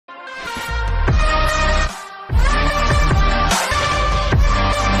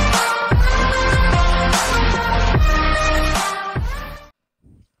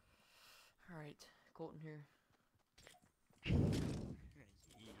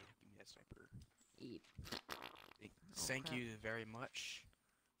Thank crap. you very much.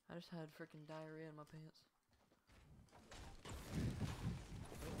 I just had freaking diarrhea in my pants.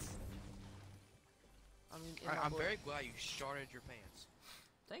 I mean, in my I'm blood. very glad you sharded your pants.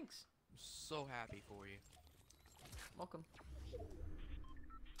 Thanks. I'm so happy for you. Welcome.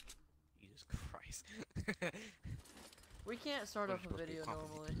 Jesus Christ. We can't start What off are a supposed to be video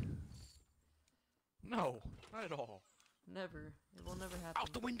normally. No, not at all. Never. It will never happen.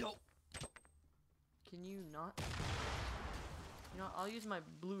 Out the window! Can you not? You know, I'll use my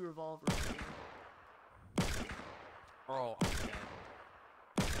blue revolver. Oh, I'm dead.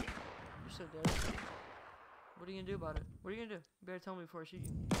 You're so dead. What are you gonna do about it? What are you gonna do? You better tell me before I shoot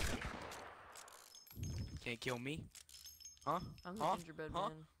you. Can't kill me? Huh? I'm the Huh? gingerbread Huh?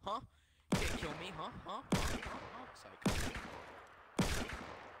 man. Huh? Can't kill me? Huh? Huh? Huh? Huh? Huh? Psych.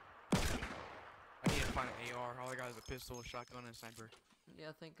 I need to find an AR. All I got is a pistol, a shotgun, and a sniper.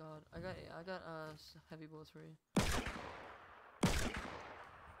 Yeah, thank God. I got heavy bullets for you.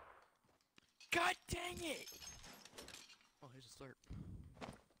 God dang it! Oh, here's a slurp.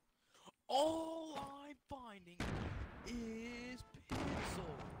 All I'm finding is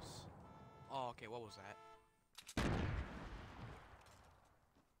pixels. Oh, okay, what was that?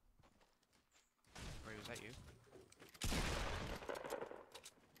 Wait, was that you?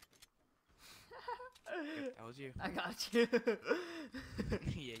 Yep, that was you. I got you.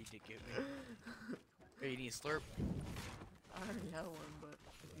 Yeah, you did get me. Hey, you need a slurp? I already have one, but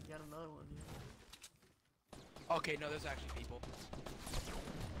if you got another one, yeah. Okay, no, there's actually people.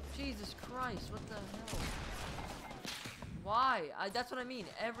 Jesus Christ, what the hell? Why? That's what I mean.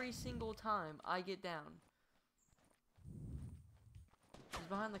 Every single time I get down. He's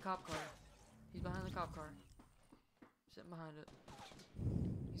behind the cop car. He's behind the cop car. Sitting behind it.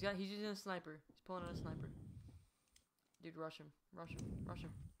 He's using a sniper. He's pulling out a sniper. Dude, rush him. Rush him. Rush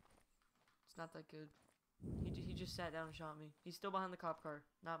him. It's not that good. He just sat down and shot me. He's still behind the cop car.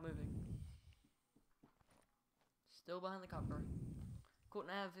 Not moving. Still behind the cop car.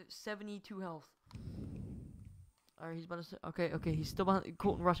 Colton, I have 72 health. Alright, he's about to... Okay, he's still behind...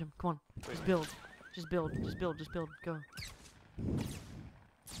 Colton, rush him. Come on. Just build. Just build. Just build. Just build. Go.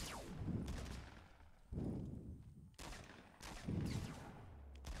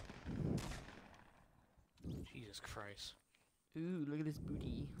 Jesus Christ. Ooh, look at this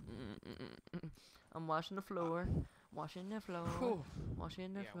booty. I'm washing the floor. Washing the floor. Whew.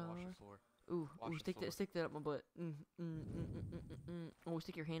 Washing the Yeah, floor. wash the floor. Ooh, Wash ooh, the stick that up my butt. Oh,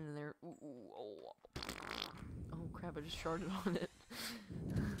 stick your hand in there. Ooh, oh. Oh crap! I just sharded on it.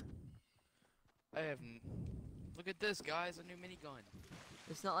 I haven't. Look at this, guys. A new minigun.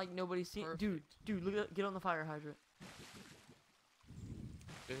 It's not like nobody's seen. Dude, look at get on the fire hydrant.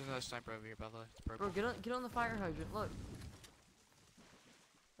 There's another sniper over here, by the way. It's purple. Bro, get on the fire hydrant. Look.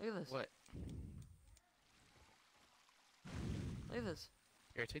 Look at this. What? Look at this.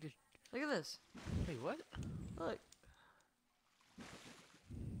 Here, take this. Look at this. Wait, what? Look.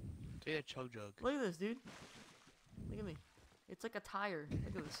 Take that chug jug. Look at this, dude. Look at me. It's like a tire.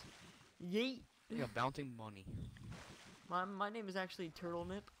 Look at this. Yeet. Like a bouncing bunny. My name is actually Turtle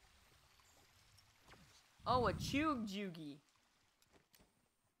Nip. Oh, a Chug Jugi.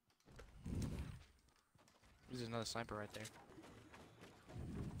 There's another sniper right there.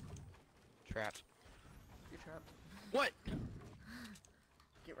 Trapped. You're trapped. What?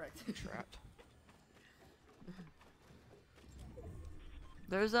 Get right. Trapped.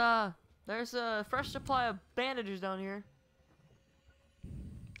 There's a fresh supply of bandages down here.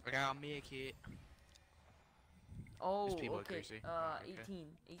 I got me a kit. Oh, There's people at okay. Greasy. Okay.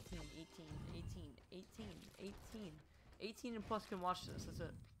 18 and plus can watch this. That's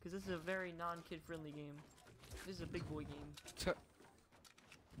it. Because this is a very non-kid friendly game. This is a big boy game.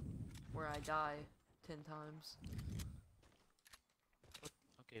 Where I die 10 times.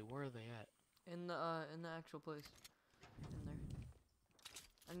 Okay, where are they at? In the actual place. In there.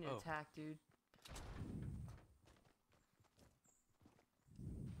 I need to attack, dude.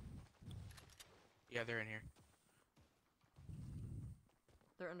 Yeah, they're in here.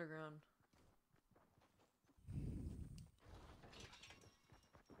 They're underground.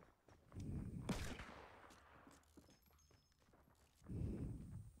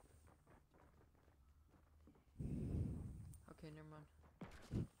 Okay, never mind.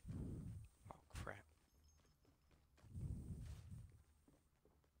 Oh, crap.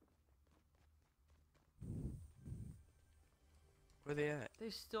 Where are they at? They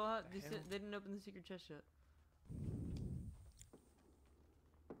still have. The hell? They didn't open the secret chest yet.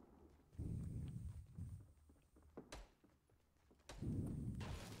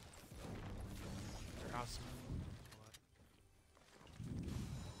 They're awesome.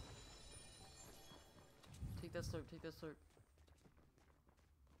 Take that that slurp. Take that slurp.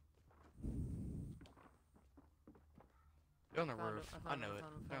 They're on the Found roof. him, I found know him, it.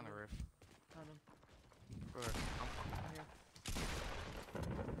 found him, They're on found the him. roof. Found him. Bro, Right here.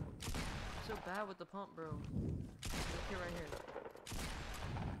 I'm so bad with the pump, bro. Look here, right here.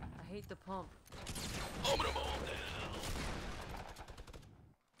 I hate the pump. I'm gonna mow him down.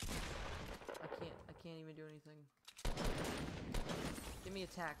 I can't even do anything. Give me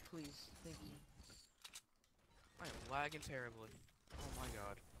attack, please. Thank you. I am lagging terribly. Oh my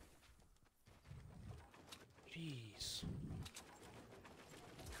god. Jeez.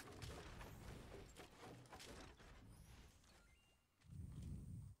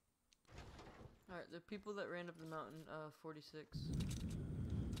 Alright, the people that ran up the mountain, 46.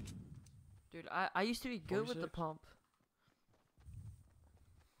 Dude, I used to be good with the 46? pump.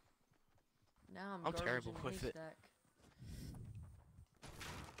 Now I'm garbage terrible in a with it. haystack.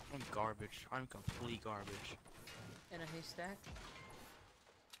 I'm garbage. I'm complete garbage. In a haystack?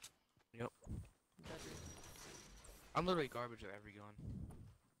 Yep. That is- I'm literally garbage at every gun.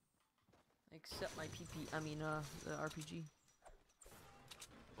 Except my PP, I mean, the RPG.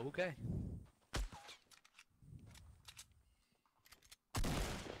 Okay.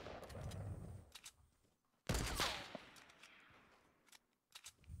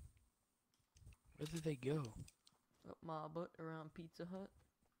 Where did they go? Up my butt around Pizza Hut.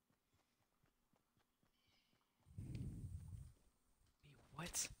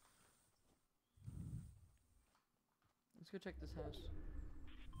 What? Let's go check this house.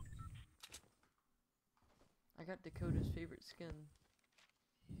 I got Dakota's favorite skin.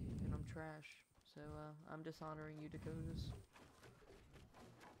 And I'm trash. So, I'm dishonoring you, Dakotas.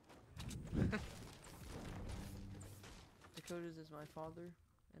 Dakotas is my father,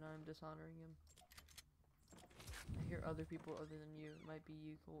 and I'm dishonoring him. I hear other people other than you. It might be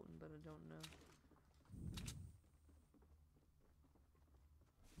you, Colton, but I don't know.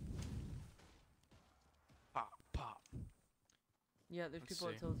 Pop, pop. Yeah, there's Let's people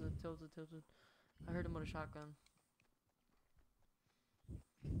see. at tilted. I heard him with a shotgun.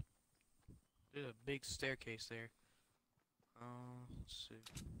 There's a big staircase there. Let's see.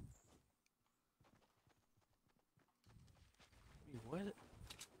 Wait, what?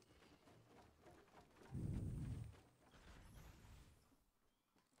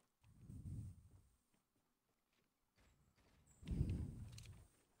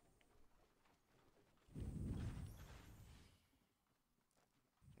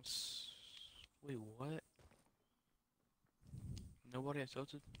 Wait, what? Nobody at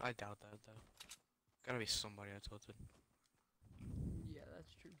tilted? I doubt that though. Gotta be somebody at tilted. Yeah,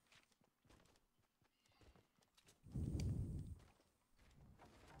 that's true.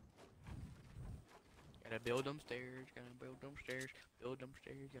 Gotta build them stairs, gotta build them stairs, build them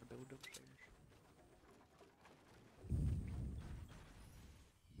stairs, gotta build them stairs.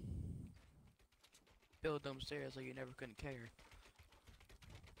 Build them stairs like you never couldn't care.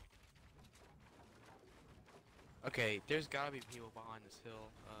 Okay, there's gotta be people behind this hill,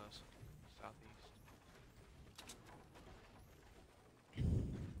 southeast.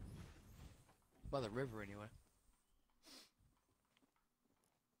 By the river anyway.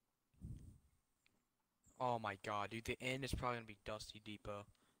 Oh my god, dude, the end is probably gonna be Dusty Depot.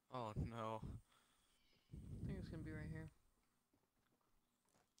 Oh no. I think it's gonna be right here.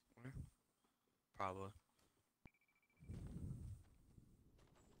 Where? Probably.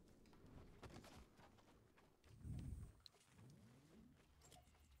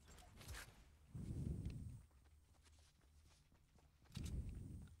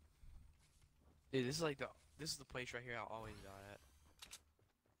 Dude, this is like this is the place right here I'll always die at.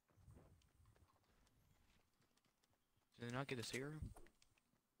 Did they not get to see her?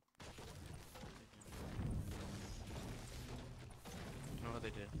 No, they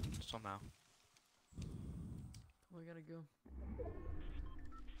did. Somehow. We gotta go.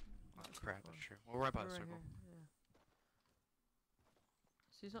 Oh crap, that's true. We're right by the We're right circle. here, yeah.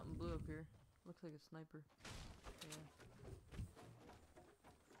 See something blue up here. Looks like a sniper. Yeah.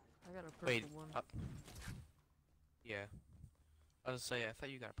 I got a purple Wait, one. yeah. I was gonna say, I thought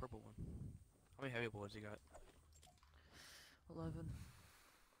you got a purple one. How many heavy bullets you got? 11.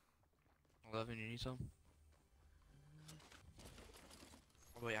 11, you need some?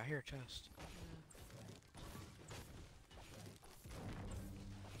 Oh wait, I hear a chest. Yeah.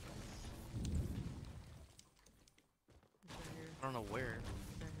 It's right here. I don't know where.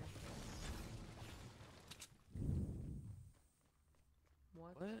 It's right here.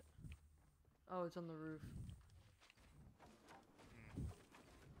 What? What? Oh, it's on the roof. Hmm.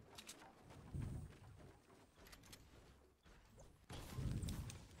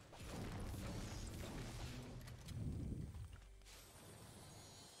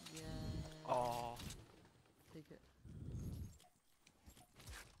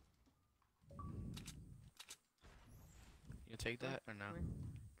 take Come that or no? Come here.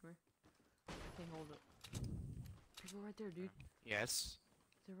 Come here. I can't hold it. People right there, dude. Yes.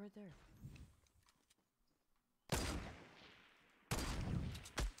 They're right there.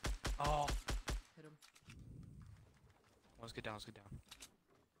 Oh. Hit him. Let's get down. Let's get down.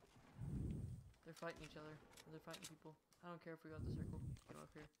 They're fighting each other. They're fighting people. I don't care if we got the circle. Get up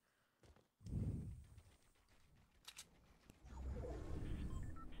here.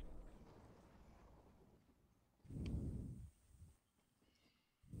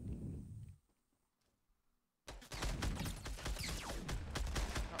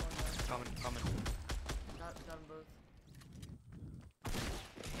 Got one guy. Coming. Got them both.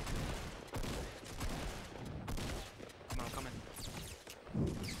 I'm coming.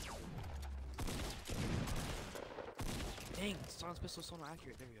 Dang, silence pistol's so not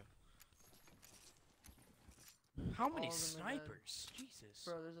accurate. There we go. How many All of them are dead. snipers? Jesus.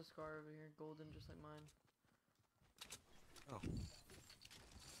 Bro, there's a scar over here. Golden, just like mine. Oh.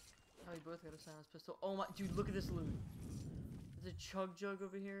 Oh, we both got a silence pistol. Oh my, dude, look at this loot. There's a chug jug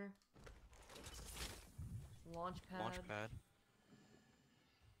over here. Launch pad. Launch pad.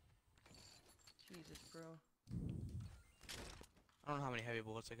 Jesus, bro. I don't know how many heavy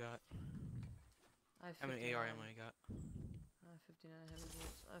bullets I got. I have How many 59. AR ammo I got? I have 59 heavy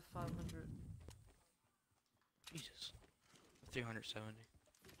bullets. I have 500. Jesus. 370.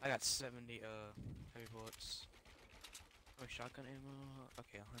 I got 70 heavy bullets. Oh, shotgun ammo.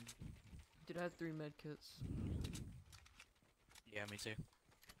 Okay, 100. Dude, I have 3 med kits. Yeah, me too.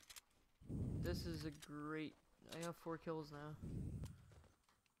 This is a great. I have 4 kills now.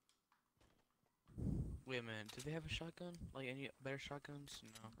 Wait a minute, did they have a shotgun? Like any better shotguns?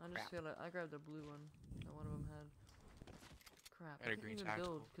 No. I just Crap. I grabbed the blue one that one of them had. Crap, I had I a couldn't green even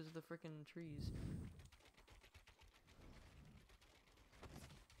tactical. build because of the freaking trees.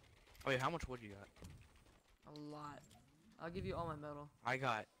 Oh wait, how much wood you got? A lot. I'll give you all my metal. I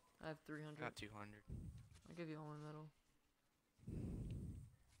got 300. 200. I'll give you all my metal.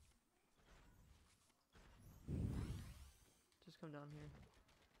 Just come down here.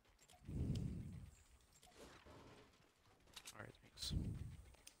 Alright, thanks.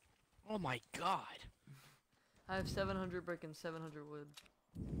 Oh my god! I have 700 brick and 700 wood.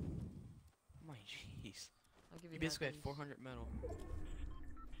 My jeez. I'll give you You basically had half these. 400 metal.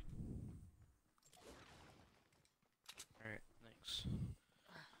 Alright, thanks.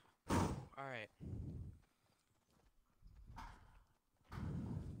 Alright.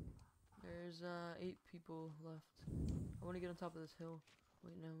 There's 8 people left. I want to get on top of this hill.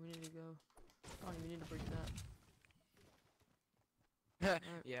 Wait, no, we need to go. I don't even need to break that.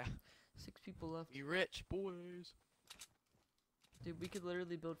 Yeah. 6 people left. You rich, boys! Dude, we could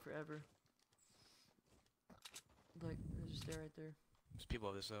literally build forever. Like, there's just there right there. There's people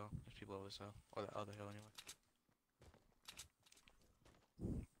over this hill. There's people over this hill. Or the other hill, anyway.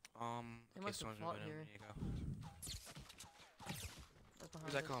 They okay, must have someone's fought moving in. here. There you go. That's behind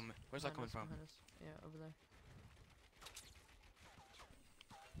Where's that us. coming? Where's that coming Behind from? us, behind us. Yeah, over there.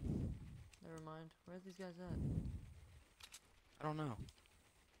 Never mind. Where are these guys at? I don't know.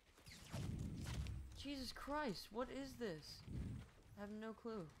 Jesus Christ, what is this? I have no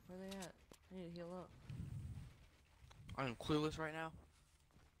clue. Where are they at? I need to heal up. I'm clueless right now.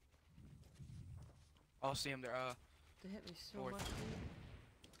 I'll see them. They're They hit me so North. much, dude.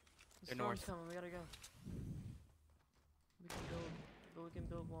 The They're storm's north. coming, we gotta go. We can build, but we can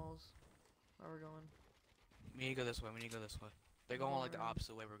build walls. Where we're going. we need to go this way. We need to go this way. They're going like the Alright.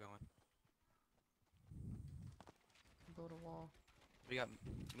 opposite way we're going. Build a wall. We got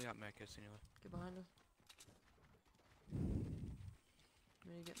medkits anyway. Get behind us.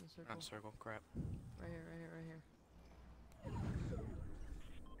 We need to get in the circle. Not circle. Crap. Right here, right here, right here. Right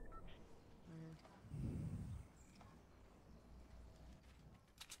here.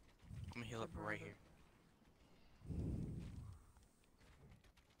 I'm gonna heal up Get right behind here.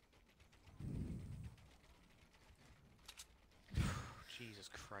 Jesus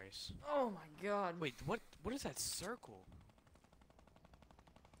Christ. Oh my god. Wait, what is that circle?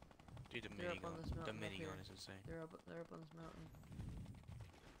 Dude, the They're up on minigun. this The mountain up here. minigun is insane. They're up on this mountain.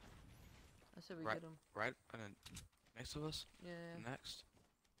 I said we Right. get them. Right and then next to us? Yeah, yeah. Next?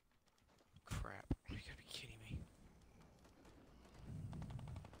 Crap. You gotta be kidding me.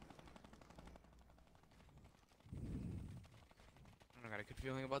 I got a good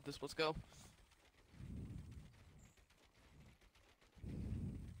feeling about this. Let's go.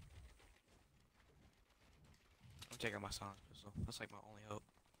 I'm taking my silence pistol. That's like my only hope.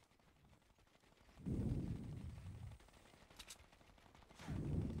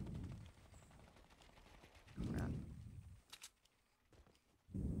 Crap.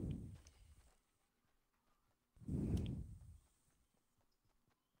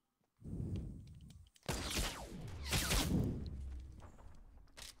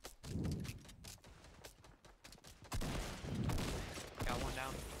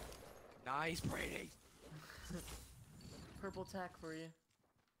 Nice, Brady. Purple tack for you.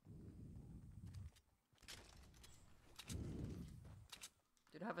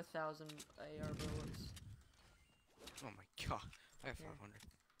 Dude, I have 1,000 AR bullets. Oh my god. I have Here. 500.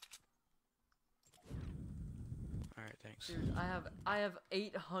 Alright, thanks. Dude, I have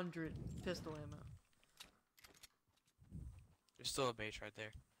 800 pistol ammo. There's still a base right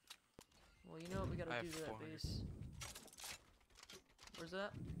there. Well, you know what we gotta I do have to that 400. base. Where's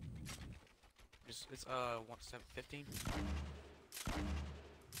that? It's 15.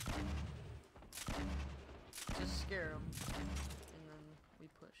 Just scare them, and then we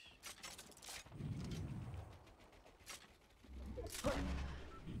push. That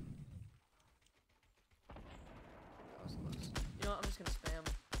was close. You know what? I'm just gonna spam.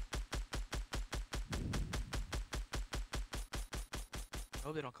 I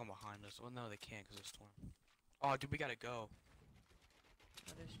hope they don't come behind us. Well, no, they can't because of the storm. Oh, dude, we gotta go.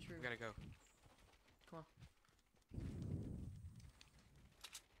 That is true. We gotta go. Come on.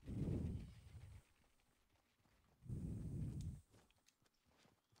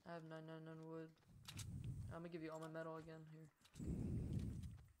 I have 999 wood. I'm gonna give you all my metal again here.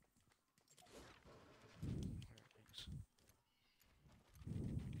 Alright, thanks.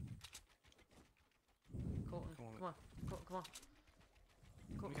 Colton, Come on. come on. Colton, come on.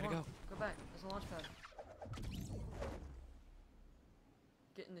 We Come gotta on. go. Go back. There's a launch pad.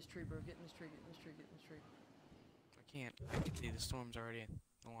 Get in this tree, bro. Get in this tree. Get in this tree. Get in this tree. I can't. I can see the storm's already in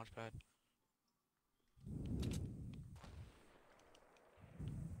the launch pad.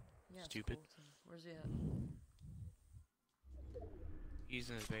 Yeah, it's Stupid. Colton. Where's he at? He's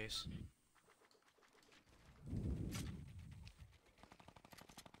in his base.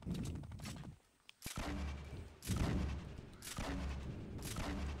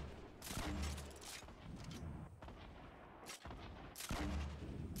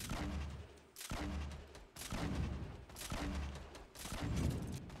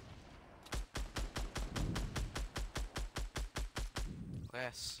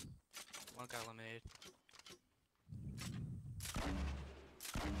 Glass. One got eliminated.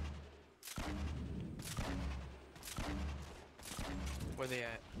 Where they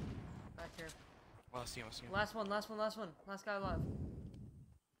at? Back here. Oh, I see him, I see him. Last one. Last one. Last one. Last guy alive.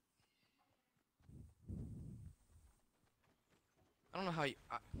 I don't know how you.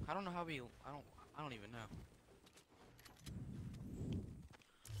 I don't know how we. I don't even know.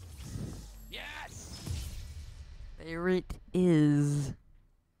 Yes! There it is.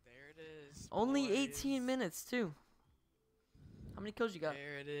 There it is. Only boys. 18 minutes too. How many kills you got?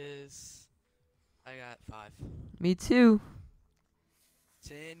 There it is. I got 5. Me too.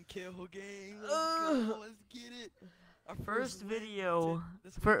 10 kill game. Let's Ugh. go. Let's get it. Our First win video.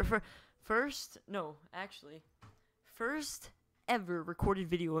 this For first, no, actually, first ever recorded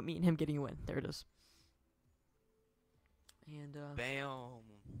video of me and him getting a win. There it is. And Bam.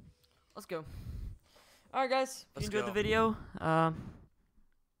 let's go. All right, guys. If Let's you enjoyed go. the video,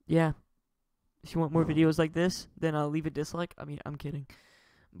 yeah. If you want more videos like this, then leave a dislike. I mean, I'm kidding,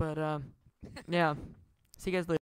 but yeah. See you guys later.